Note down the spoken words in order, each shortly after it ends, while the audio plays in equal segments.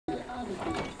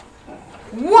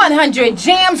100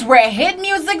 Jams where hit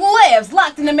music lives.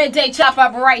 Locked in the midday chop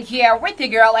up right here with your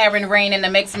girl Erin Rain and the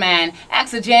Mix Man.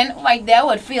 Oxygen right there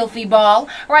with Filthy Ball.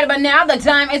 Right about now, the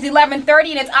time is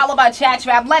 11:30 and it's all about chat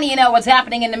trap. Letting you know what's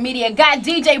happening in the media. Got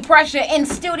DJ Pressure in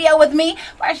studio with me.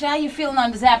 Pressure, how you feeling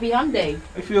on this happy hump day?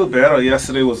 I feel better.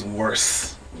 Yesterday was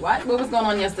worse. What? What was going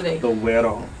on yesterday? The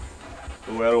weather.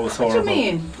 The weather was horrible. What you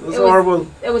mean? It was horrible.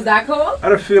 It was that cold? I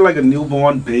didn't feel like a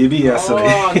newborn baby yesterday.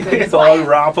 Oh, goodness. All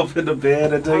wrapped up in the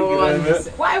bed and thing. Oh, you know what I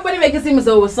mean? why everybody make it seem as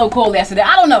though it was so cold yesterday?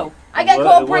 I don't know. I got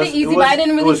cold pretty easy, but I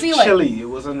didn't really feel it. It was chilly. It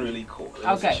wasn't really cold. It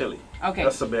was chilly. Okay.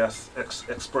 That's the best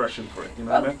expression for it. You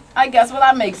know what I mean? I guess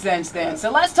that makes sense then.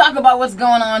 So let's talk about what's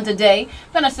going on today.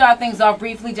 I'm going to start things off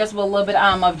briefly just with a little bit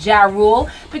of Ja Rule.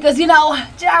 Because, you know,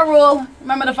 Ja Rule,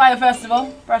 remember the Fire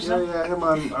Festival? Pressure? Yeah, him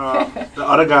and the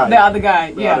other guy. The other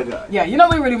guy, The other guy. Yeah, you know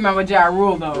we really remember Ja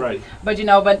Rule though. Right. But you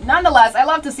know, but nonetheless, I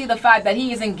love to see the fact that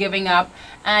he isn't giving up.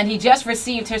 And he just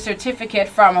received his certificate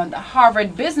from the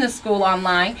Harvard Business School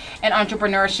online in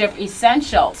Entrepreneurship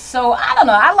Essentials. So I don't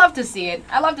know, I love to see it.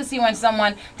 I love to see when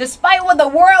someone, despite what the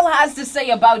world has to say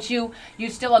about you,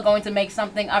 you still are going to make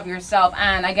something of yourself.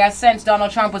 And I guess since Donald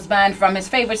Trump was banned from his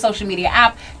favorite social media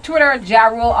app, Twitter, Ja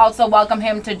Rule also welcomed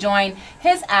him to join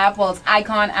his app. Well, it's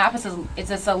Icon app.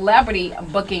 It's a celebrity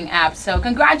booking app. So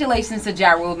congratulations to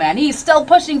Ja Rule, man. He's still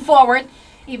pushing forward,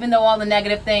 even though all the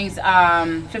negative things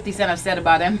 50 Cent have said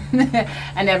about him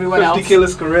and everyone else. 50 killed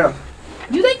his career.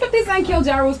 You think 50 Cent killed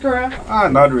Ja Rule's career?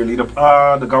 Not really. The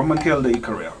government killed their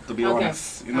career, to be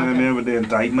honest. You know what I mean? With the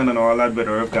indictment and all that, with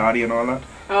Irv Gotti and all that.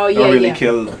 Oh, yeah, They really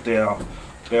killed their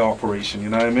operation, you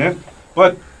know what I mean?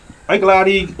 But I'm glad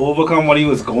he overcome what he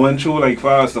was going through, like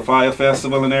far as the Fire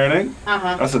Festival and everything.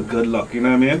 That's a good look, you know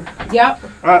what I mean? Yep.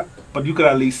 But you could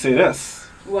at least say this.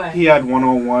 What? He had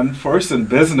one-on-one first in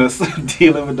business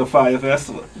dealing with the Fire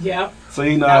Festival. Yep. So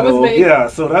you know, yeah,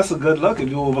 so that's a good look if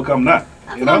you overcome that.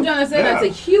 That's what I'm trying to say. That's a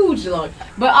huge look.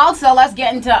 But also, let's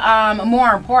get into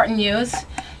more important news.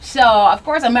 So, of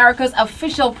course, America's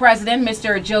official president,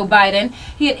 Mr. Joe Biden,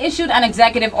 he had issued an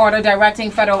executive order directing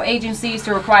federal agencies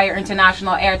to require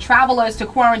international air travelers to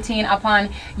quarantine upon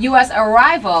U.S.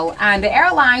 arrival. And the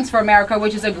Airlines for America,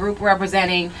 which is a group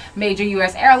representing major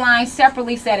U.S. airlines,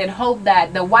 separately said it hoped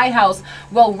that the White House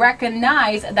will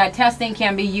recognize that testing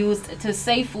can be used to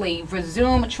safely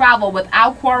resume travel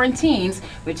without quarantines,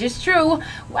 which is true.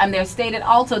 And they stated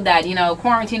also that, you know,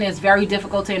 quarantine is very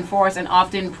difficult to enforce and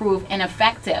often prove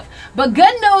ineffective. But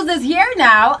good news is here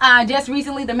now. Just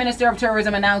recently, the Minister of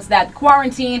Tourism announced that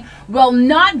quarantine will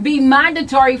not be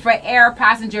mandatory for air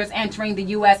passengers entering the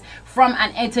U.S. from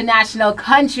an international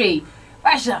country.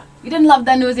 Russia, you didn't love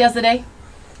that news yesterday?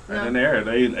 I didn't hear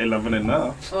it. I loving it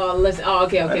now. Oh, listen. Oh,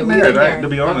 okay. To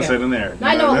be honest, I didn't hear it.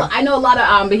 I know a lot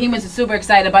of Bahamians are super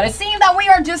excited about it. It seems that we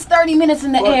are just 30 minutes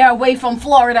in the air away from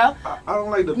Florida. I don't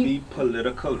like to be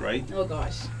political, right? Oh,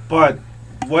 gosh. But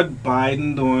what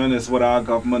Biden doing is what our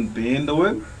government been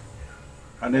doing,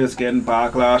 and they're just getting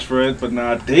backlash for it. But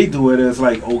now they do it as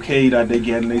like okay that they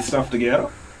getting their stuff together.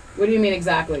 What do you mean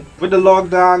exactly? With the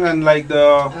lockdown and like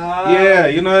the yeah,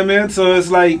 you know what I mean. So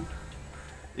it's like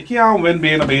you can't win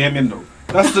being a Bahamian though.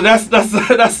 That's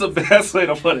the best way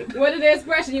to put it. What is the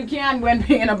expression? You can't win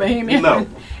being a Bahamian. No,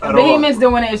 Bahamians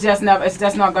doing it is just never. It's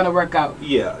just not gonna work out.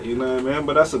 Yeah, you know what I mean.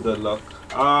 But that's a good look.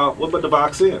 What about the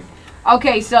vaccine?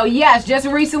 Okay, so yes, just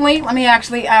recently, let me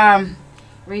actually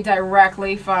read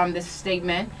directly from this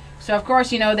statement. So of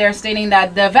course, you know, they're stating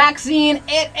that the vaccine,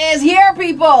 it is here,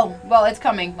 people. Well, it's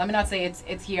coming. Let me not say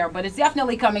it's here, but it's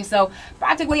definitely coming. So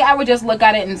practically, I would just look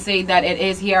at it and say that it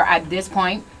is here at this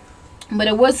point. But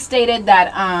it was stated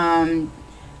that,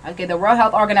 okay, the World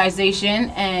Health Organization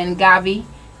and Gavi,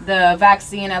 the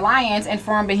Vaccine Alliance,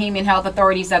 informed Bahamian health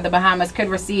authorities that the Bahamas could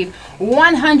receive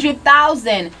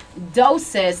 100,000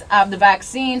 doses of the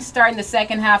vaccine starting the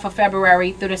second half of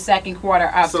February through the second quarter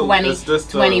of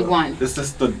 2021. Is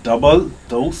this the double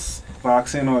dose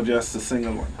vaccine or just a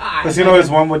single one? Because you know, it's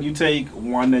one what you take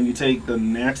one and you take the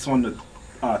next one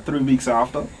 3 weeks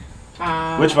after.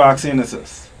 Which vaccine is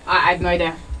this? I have no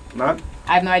idea. Not?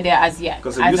 I have no idea as yet.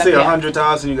 Because if you say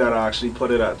 100,000, you gotta actually put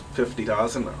it at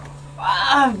 50,000 now.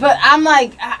 But I'm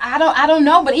like, I don't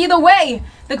know. But either way,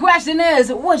 the question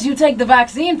is, would you take the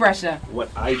vaccine, Pressure?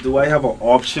 What I have an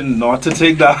option not to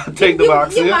take the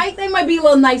vaccine. They might be a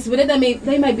little nice with it.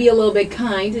 They might be a little bit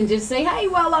kind and just say, hey,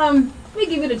 well, we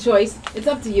give you the choice. It's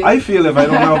up to you. I feel if I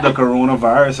don't have the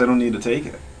coronavirus, I don't need to take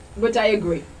it. Which I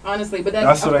agree, honestly. But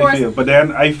that's what I feel. But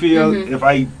then I feel if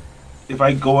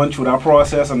I go into that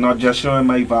process and not just showing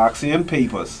my vaccine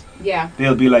papers,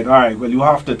 they'll be like, all right, well, you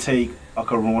have to take a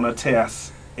corona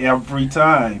test every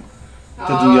time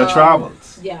to do your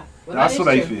travels. Yeah. Well, that's what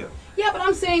I feel. Yeah, but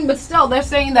I'm saying, but still, they're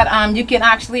saying that you can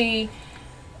actually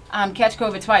catch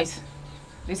COVID twice.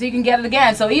 So you can get it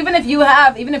again. So even if you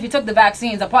took the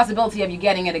vaccines, a possibility of you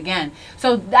getting it again.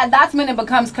 So that's when it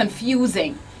becomes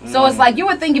confusing. So it's like you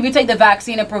would think if you take the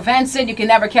vaccine, it prevents it, you can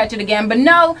never catch it again. But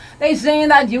no, they're saying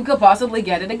that you could possibly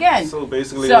get it again. So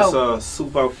basically, it's a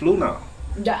super flu now.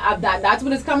 That's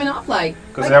what it's coming off like.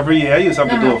 Because every year you have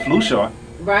to do a flu shot.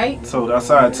 Right. So that's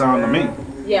how it sounds to me.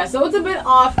 Yeah, so it's a bit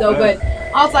off though, but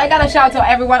also I gotta shout out to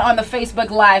everyone on the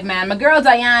Facebook Live, man. My girl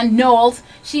Diane Knowles,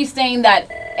 she's saying that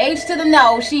H to the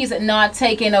no, she's not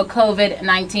taking a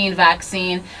COVID-19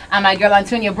 vaccine. And my girl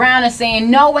Antonia Brown is saying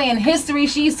no way in history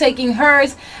she's taking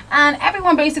hers. And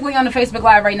everyone basically on the Facebook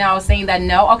Live right now is saying that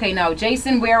no. Okay, no.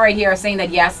 Jason Weir right here is saying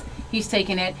that yes, he's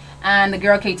taking it. And the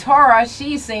girl Katora,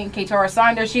 Katora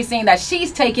Saunders, she's saying that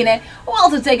she's taking it. Who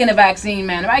else is taking the vaccine,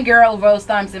 man? My girl Rose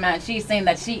Thompson, man, she's saying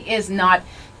that she is not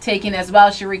taking as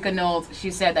well. Sharika Knowles, she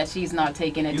said that she's not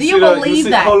taking it. Do you believe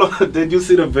that? Hold on. Did you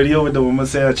see the video with the woman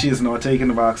saying that she is not taking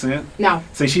the vaccine? No.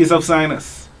 Say she's of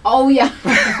sinus. Oh yeah.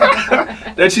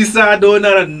 Then she started doing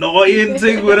that annoying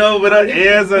thing with her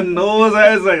ears and nose.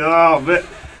 I was like, oh man.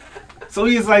 So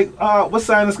he's like, what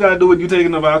sinus got to do with you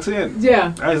taking the vaccine?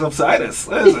 Yeah. I was of sinus.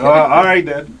 I was like, all right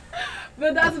then.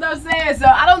 But that's what I'm saying. So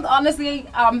I don't honestly,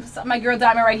 my girl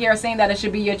Diamond right here is saying that it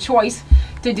should be your choice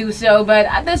to do so. But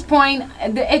at this point,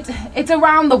 it's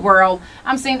around the world.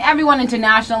 I'm saying everyone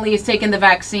internationally is taking the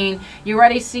vaccine. You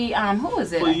already see, who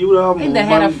is it? Well, you, in the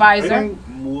head of Pfizer. I think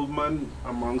movement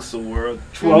amongst the world,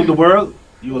 throughout the world,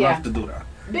 you will have to do that.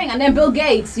 Bing. And then Bill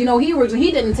Gates, you know, he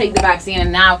didn't take the vaccine,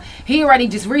 and now he already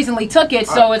just recently took it.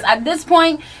 So it's at this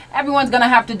point, everyone's gonna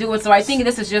have to do it. So I think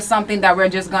this is just something that we're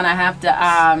just gonna have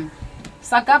to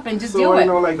suck up and just do it. So I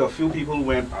know, like a few people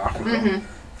went Africa,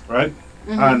 right?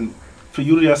 And for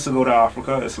you just to go to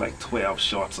Africa, it's like 12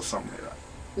 shots or something like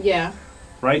that. Yeah.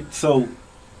 Right. So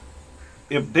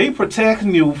if they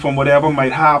protecting you from whatever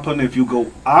might happen if you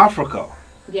go Africa,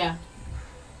 yeah,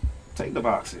 take the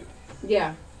vaccine.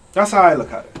 Yeah. That's how I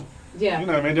look at it. Yeah. You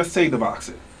know what I mean? Just take the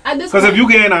vaccine. Because if you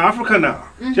get in Africa now,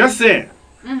 just saying,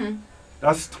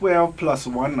 that's 12 plus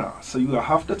 1 now. So you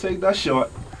have to take that shot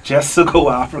just to go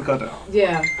Africa now.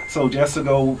 Yeah. So just to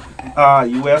go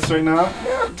US right now,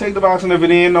 yeah, take the vaccine. If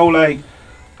it ain't no like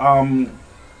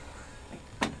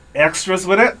extras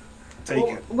with it, take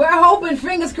it. We're hoping,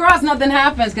 fingers crossed, nothing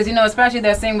happens, because you know, especially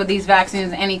they're saying with these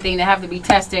vaccines, anything, they have to be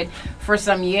tested for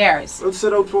some years. Let's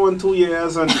sit out for 2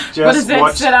 years and just what is it,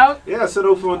 watch. Sit out? Yeah, sit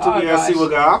out for 2 years, see what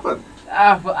can happen.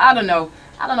 Well, I don't know.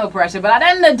 I don't know, pressure, but at the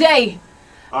end of the day,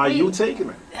 are you taking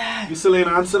it? You still ain't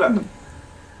answer that.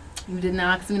 You didn't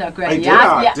ask me that question.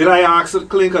 Did I ask her,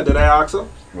 Clinker? Did I ask her?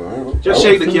 Just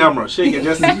shake the camera. Shake it.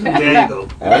 Just there you go.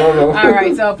 I don't know. All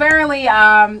right. So apparently,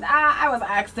 I was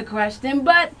asked the question,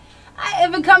 but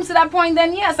if it comes to that point,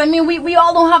 then yes. I mean, we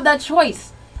all don't have that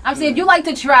choice. I'm saying if you like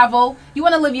to travel, you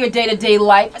want to live your day-to-day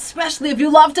life, especially if you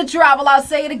love to travel, I'll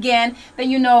say it again, then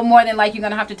you know more than like you're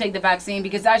going to have to take the vaccine,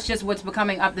 because that's just what's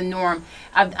becoming up the norm,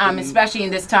 especially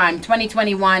in this time,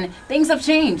 2021. Things have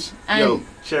changed. And yo,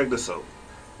 check this out.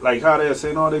 Like how they're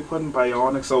saying, they putting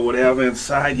bionics or whatever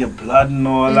inside your blood and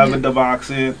all that with the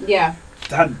vaccine. Yeah.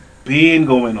 That been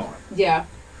going on. Yeah.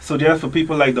 So just for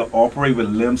people like to operate with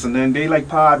limbs, and then they like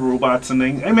pod robots and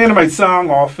things. I mean, it might sound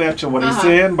all fetch or what they're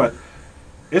saying, but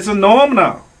it's a norm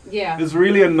now. Yeah. It's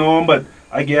really a norm, but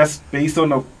I guess based on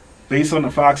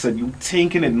the facts that you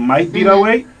thinking it might be that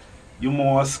way, you're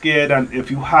more scared than if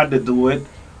you had to do it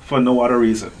for no other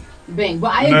reason. Bing.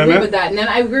 Well, I agree with that. And then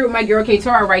I agree with my girl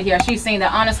Katora right here. She's saying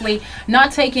that honestly,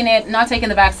 not taking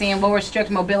the vaccine will restrict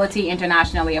mobility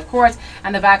internationally, of course,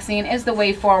 and the vaccine is the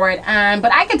way forward.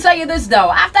 But I can tell you this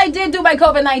though, after I did do my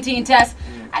COVID-19 test,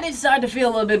 I did start to feel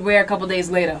a little bit weird a couple days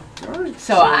later. Right.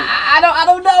 So I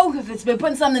don't know if it's been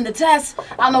putting something in the test.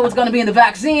 I don't know what's going to be in the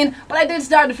vaccine, but I did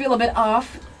start to feel a bit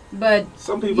off. But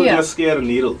some people are just scared of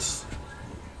needles.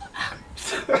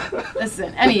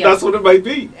 Listen, anyhow. That's what it might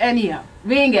be. Anyhow,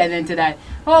 we ain't getting into that.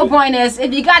 Whole point is,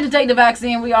 if you got to take the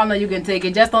vaccine, we all know you can take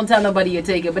it. Just don't tell nobody you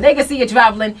take it. But they can see you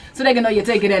traveling, so they can know you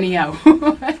take it anyhow.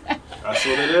 That's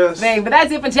what it is. Babe, but that's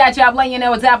it for Chat Shop. Letting you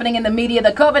know what's happening in the media.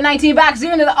 The COVID-19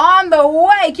 vaccine is on the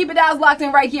way. Keep it down locked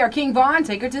in right here. King Vaughn,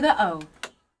 take her to the O.